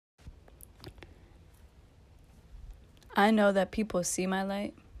I know that people see my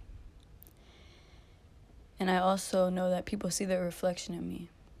light. And I also know that people see the reflection in me.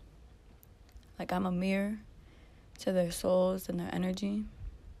 Like I'm a mirror to their souls and their energy.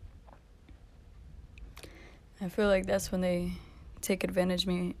 I feel like that's when they take advantage of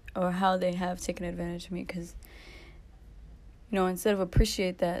me, or how they have taken advantage of me, because, you know, instead of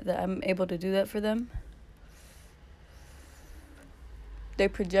appreciate that I'm able to do that for them, they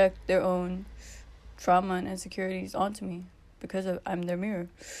project their own trauma and insecurities onto me because I'm their mirror.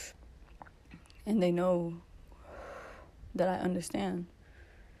 And they know that I understand.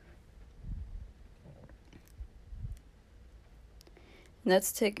 And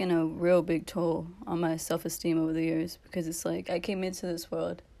that's taken a real big toll on my self-esteem over the years, because it's like I came into this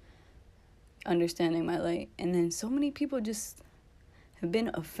world understanding my light, and then so many people just have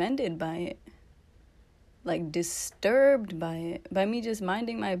been offended by it, like disturbed by it, by me just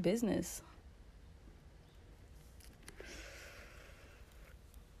minding my business.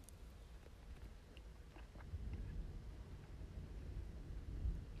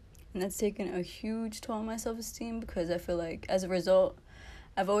 And that's taken a huge toll on my self-esteem, because I feel like as a result,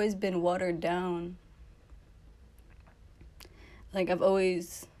 I've always been watered down. Like I've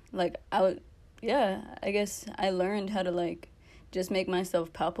always, like, I guess I learned how to, like, just make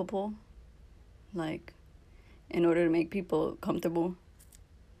myself palpable, like, in order to make people comfortable.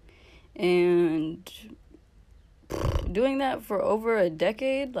 And doing that for over a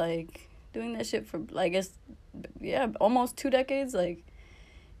decade, like, doing that shit for, I guess, almost 2 decades, like,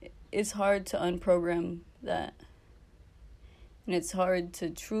 it's hard to unprogram that. And it's hard to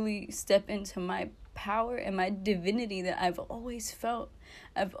truly step into my power and my divinity that I've always felt.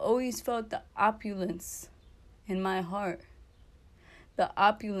 I've always felt the opulence in my heart. The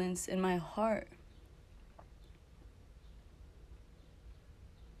opulence in my heart.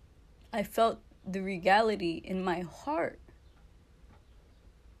 I felt the regality in my heart.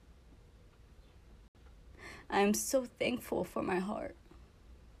 I am so thankful for my heart.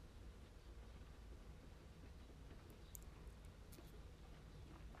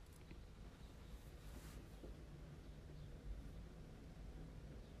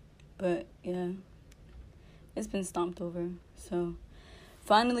 But yeah, it's been stomped over. So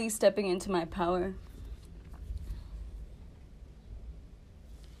finally stepping into my power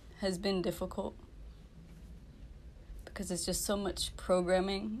has been difficult, because it's just so much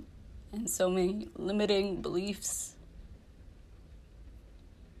programming and so many limiting beliefs.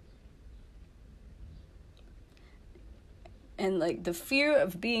 And like the fear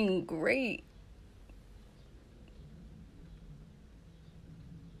of being great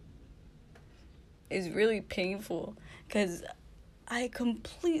is really painful, because I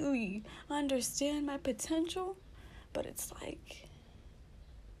completely understand my potential, but it's like,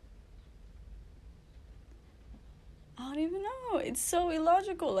 I don't even know. It's so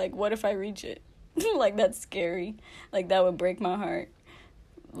illogical. Like, what if I reach it? Like, that's scary. Like, that would break my heart.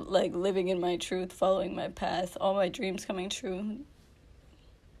 Like, living in my truth, following my path, all my dreams coming true.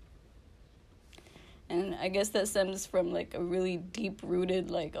 And I guess that stems from, like, a really deep-rooted,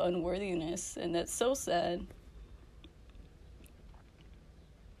 like, unworthiness. And that's so sad.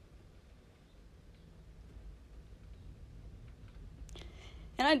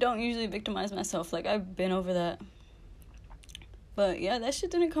 And I don't usually victimize myself. Like, I've been over that. But, yeah, that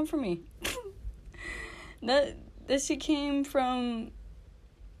shit didn't come from me. That shit came from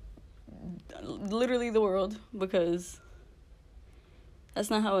literally the world. Because that's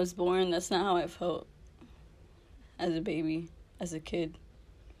not how I was born. That's not how I felt. As a baby, as a kid,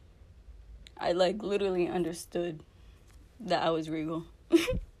 I, like, literally understood that I was regal.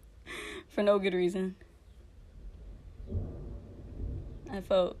 For no good reason. I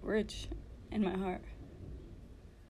felt rich in my heart.